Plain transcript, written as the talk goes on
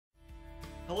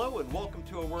Hello and welcome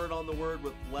to A Word on the Word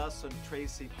with Les and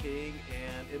Tracy King.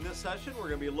 And in this session, we're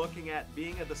going to be looking at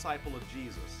being a disciple of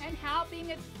Jesus. And how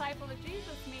being a disciple of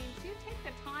Jesus means you take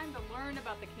the time to learn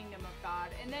about the kingdom of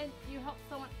God, and then you help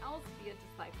someone else be a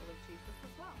disciple of Jesus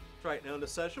as well. That's right. Now in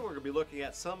this session, we're going to be looking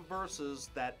at some verses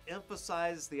that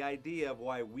emphasize the idea of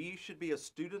why we should be a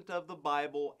student of the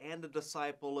Bible and a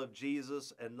disciple of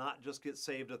Jesus and not just get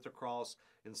saved at the cross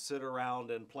and sit around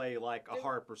and play like a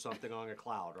harp or something on a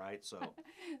cloud, right? So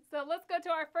let's go to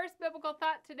our first biblical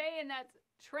thought today, and that's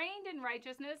trained in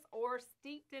righteousness or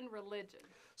steeped in religion.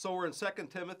 So we're in 2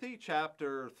 Timothy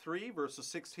chapter 3, verses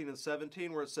 16 and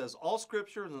 17, where it says, "All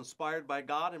Scripture is inspired by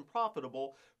God and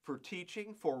profitable for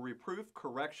teaching, for reproof,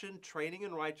 correction, training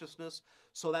in righteousness,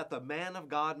 so that the man of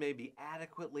God may be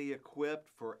adequately equipped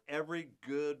for every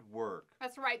good work."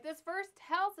 That's right. This verse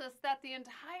tells us that the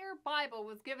entire Bible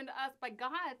was given to us by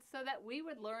God so that we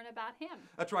would learn about Him.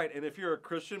 That's right. And if you're a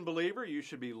Christian believer, you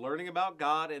should be learning about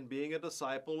God and being a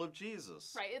disciple of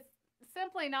Jesus. Right. It's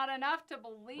simply not enough to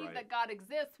believe that God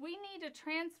exists. We need to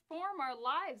transform our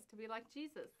lives to be like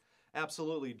Jesus.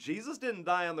 Absolutely. Jesus didn't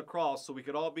die on the cross so we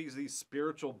could all be these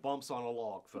spiritual bumps on a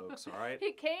log, folks, all right?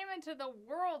 He came into the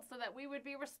world so that we would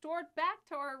be restored back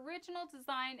to our original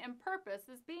design and purpose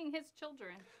as being His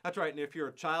children. That's right. And if you're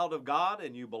a child of God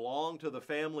and you belong to the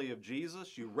family of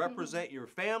Jesus, you represent your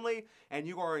family and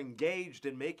you are engaged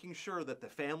in making sure that the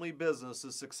family business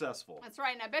is successful. That's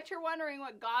right. And I bet you're wondering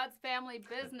what God's family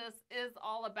business is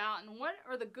all about and what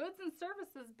are the goods and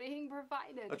services being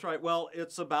provided. That's right. Well,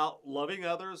 it's about loving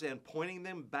others and pointing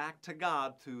them back to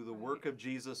God through the work of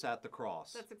Jesus at the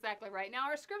cross. That's exactly right. Now,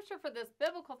 our scripture for this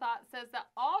biblical thought says that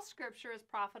all scripture is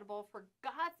profitable for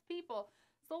God's people.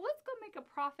 So let's go make a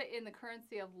profit in the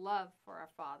currency of love for our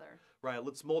Father. Right.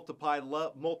 Let's multiply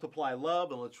love,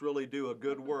 and let's really do a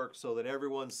good work so that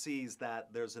everyone sees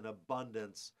that there's an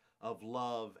abundance of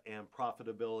love and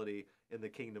profitability in the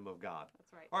kingdom of God.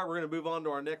 That's right. All right, we're going to move on to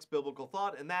our next biblical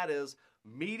thought, and that is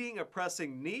meeting a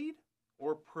pressing need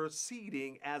or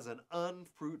proceeding as an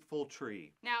unfruitful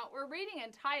tree. Now, we're reading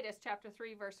in Titus chapter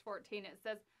 3, verse 14. It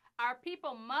says, "Our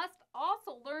people must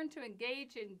also learn to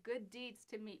engage in good deeds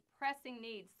to meet pressing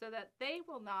needs so that they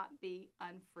will not be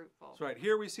unfruitful." That's right.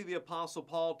 Here we see the Apostle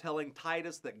Paul telling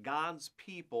Titus that God's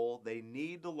people, they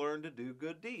need to learn to do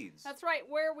good deeds. That's right.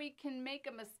 Where we can make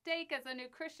a mistake as a new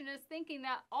Christian is thinking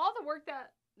that all the work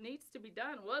that needs to be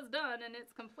done was done and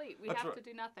it's complete. We have to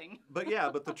do nothing. But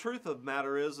the truth of the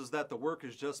matter is that the work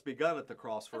has just begun at the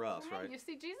cross for us, right? You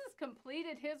see, Jesus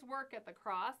completed His work at the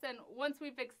cross, and once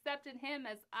we've accepted Him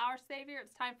as our Savior,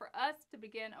 it's time for us to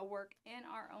begin a work in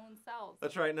our own selves.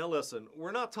 That's right. Now listen,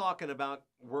 we're not talking about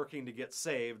working to get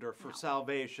saved or for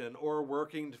salvation or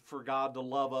working for God to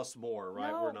love us more,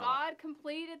 right? No, We're not. God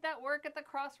completed that work at the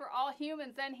cross for all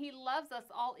humans, and He loves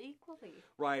us all equally.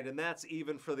 Right, and that's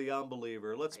even for the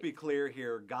unbeliever. Let's be clear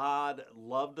here. God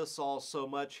loved us all so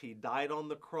much, He died on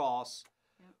the cross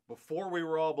before we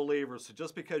were all believers. So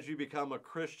just because you become a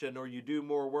Christian or you do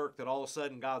more work, that all of a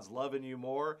sudden God's loving you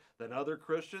more than other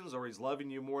Christians or He's loving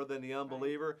you more than the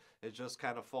unbeliever is just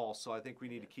kind of false. So I think we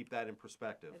need to keep that in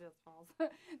perspective. It is false.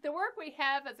 The work we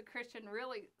have as a Christian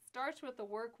really starts with the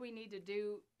work we need to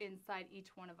do inside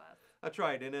each one of us. That's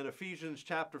right. And in Ephesians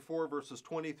chapter 4, verses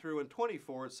 20 through and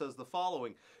 24, it says the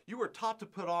following: "You were taught to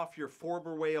put off your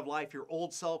former way of life, your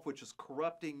old self, which is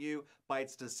corrupting you by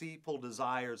its deceitful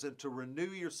desires, and to renew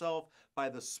yourself by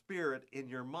the Spirit in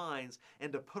your minds,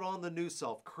 and to put on the new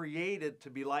self, created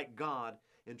to be like God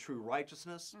in true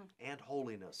righteousness and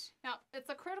holiness." Now, it's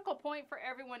a critical point for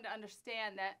everyone to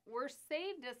understand that we're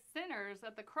saved as sinners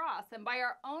at the cross, and by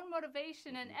our own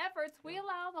motivation and efforts, we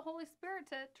allow the Holy Spirit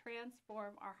to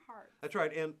transform our hearts. That's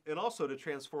right, and also to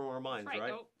transform our minds, right?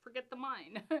 Don't forget the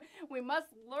mind. We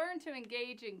must learn to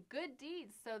engage in good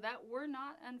deeds so that we're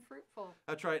not unfruitful.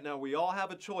 That's right. Now, we all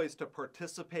have a choice to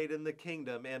participate in the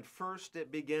kingdom, and first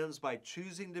it begins by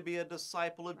choosing to be a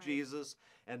disciple of Jesus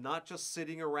and not just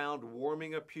sitting around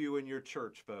warming a pew in your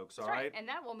church, folks, all right? And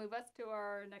that will move us to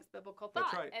our next biblical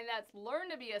thought. That's right. And that's learn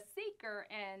to be a seeker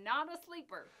and not a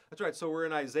sleeper. That's right. So we're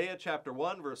in Isaiah chapter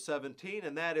 1, verse 17,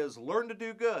 and that is learn to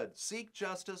do good, seek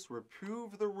justice,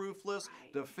 reprove the ruthless,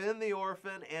 defend the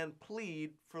orphan, and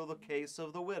plead for the case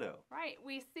of the widow. Right.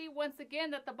 We see once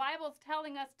again that the Bible is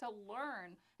telling us to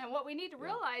learn. And what we need to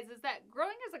realize is that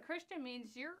growing as a Christian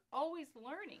means you're always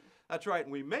learning. That's right.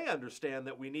 And we may understand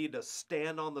that we need to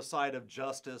stand on the side of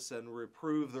justice and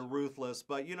reprove the ruthless,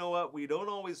 but you know what? We don't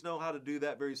always know how to do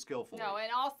that very skillfully. No,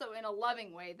 and also in a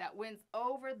loving way that wins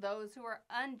over those who are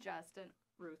unjust and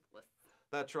ruthless.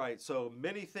 That's right. So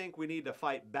many think we need to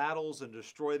fight battles and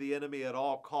destroy the enemy at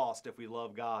all cost if we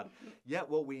love God. Yet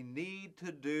what we need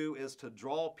to do is to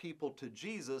draw people to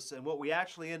Jesus, and what we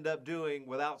actually end up doing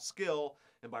without skill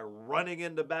and by running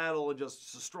into battle and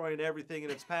just destroying everything in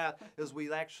its path is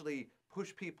we actually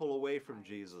push people away from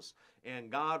Jesus. And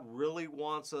God really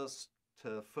wants us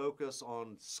to focus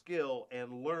on skill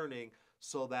and learning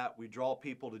so that we draw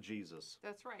people to Jesus.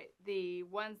 That's right. The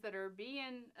ones that are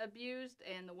being abused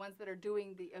and the ones that are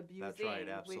doing the abusing. That's right,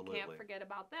 absolutely. We can't forget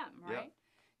about them, right? Yep.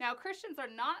 Now, Christians are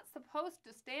not supposed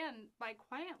to stand by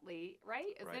quietly,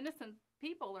 right? As Right. innocent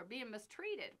people are being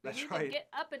mistreated. We That's need right. to get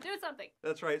up and do something.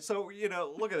 That's right. So,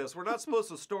 look at this. We're not supposed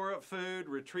to store up food,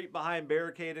 retreat behind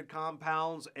barricaded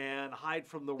compounds, and hide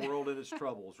from the world and its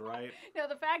troubles, right? No,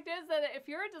 the fact is that if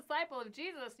you're a disciple of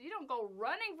Jesus, you don't go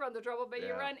running from the trouble, but you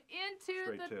Yeah. run into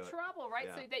Straight the to it. trouble, right?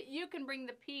 Yeah. So that you can bring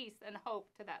the peace and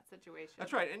hope to that situation.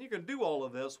 That's right. And you can do all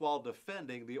of this while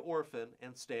defending the orphan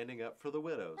and standing up for the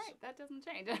widows. Right, that doesn't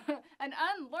change. An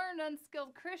unlearned,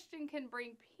 unskilled Christian can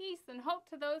bring peace and hope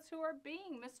to those who are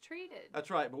being mistreated. That's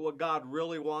right. But what God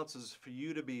really wants is for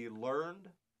you to be learned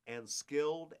and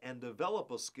skilled and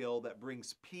develop a skill that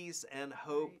brings peace and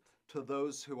hope Right. to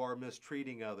those who are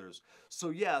mistreating others. So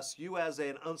yes, you as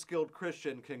an unskilled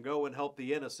Christian can go and help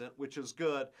the innocent, which is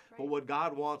good. But Right. what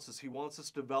God wants is He wants us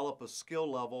to develop a skill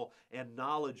level and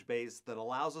knowledge base that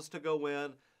allows us to go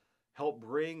in, help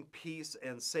bring peace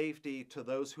and safety to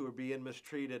those who are being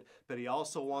mistreated. But He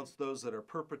also wants those that are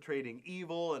perpetrating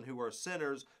evil and who are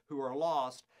sinners, who are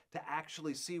lost, to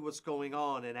actually see what's going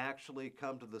on and actually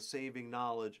come to the saving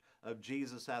knowledge of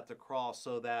Jesus at the cross,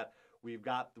 so that we've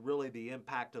got really the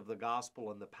impact of the gospel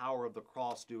and the power of the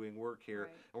cross doing work here.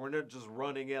 Right. And we're not just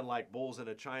running in like bulls in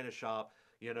a china shop,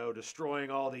 destroying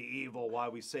all the evil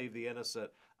while we save the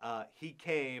innocent. He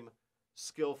came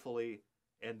skillfully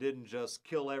and didn't just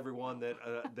kill everyone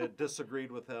that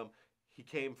disagreed with Him. He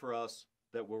came for us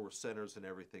that we were sinners and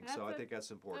everything. So I think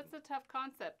that's important. That's a tough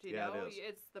concept, you Yeah, know. it is.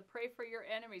 It's the pray for your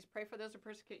enemies, pray for those who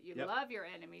persecute you, Yep. love your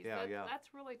enemies. Yeah, yeah.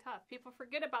 That's really tough. People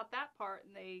forget about that part,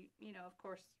 and they, of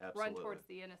course, Absolutely. run towards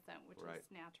the innocent, which Right. is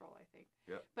natural, I think.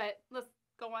 Yep. But let's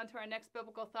go on to our next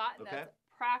biblical thought, and Okay. that's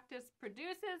practice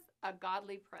produces a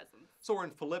godly presence. So we're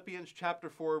in Philippians chapter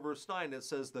 4, verse 9. It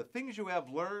says, "The things you have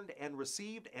learned and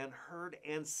received and heard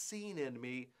and seen in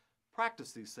me,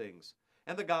 practice these things,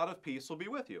 and the God of peace will be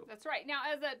with you." That's right. Now,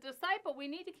 as a disciple, we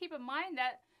need to keep in mind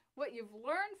that what you've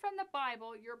learned from the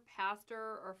Bible, your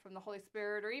pastor or from the Holy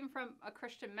Spirit or even from a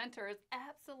Christian mentor is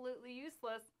absolutely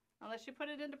useless unless you put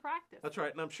it into practice. That's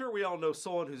right. And I'm sure we all know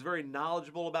someone who's very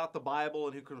knowledgeable about the Bible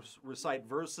and who can recite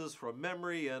verses from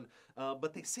memory,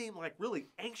 but they seem like really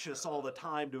anxious all the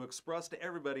time to express to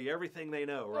everybody everything they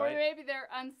know, Or right? maybe they're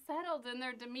unsettled in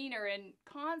their demeanor and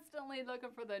constantly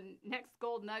looking for the next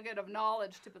gold nugget of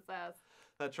knowledge to possess.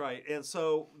 That's right. And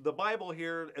so the Bible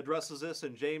here addresses this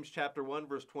in James chapter 1,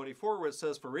 verse 24, where it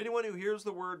says, "For anyone who hears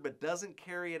the word but doesn't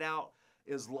carry it out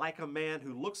is like a man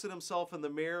who looks at himself in the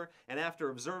mirror and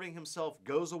after observing himself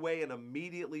goes away and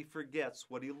immediately forgets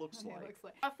what he looks It like." looks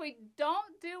like. If we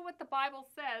don't do what the Bible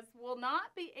says, we'll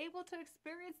not be able to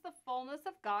experience the fullness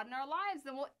of God in our lives,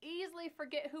 and we'll easily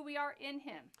forget who we are in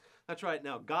Him. That's right.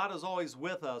 Now, God is always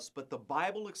with us, but the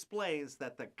Bible explains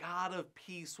that the God of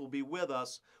peace will be with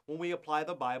us when we apply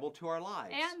the Bible to our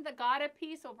lives. And the God of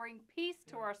peace will bring peace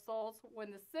to our souls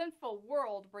when the sinful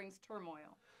world brings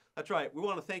turmoil. That's right. We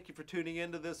want to thank you for tuning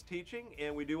into this teaching,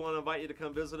 and we do want to invite you to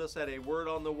come visit us at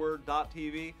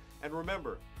awordontheword.tv. And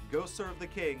remember, go serve the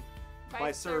King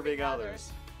by serving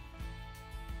others.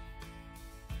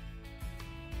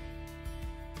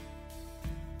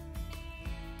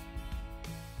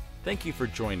 Thank you for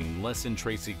joining Les and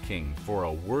Tracy King for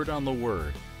A Word on the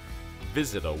Word.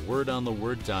 Visit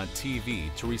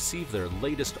awordontheword.tv to receive their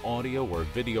latest audio or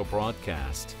video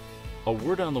broadcast. A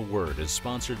Word on the Word is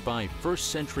sponsored by First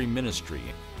Century Ministry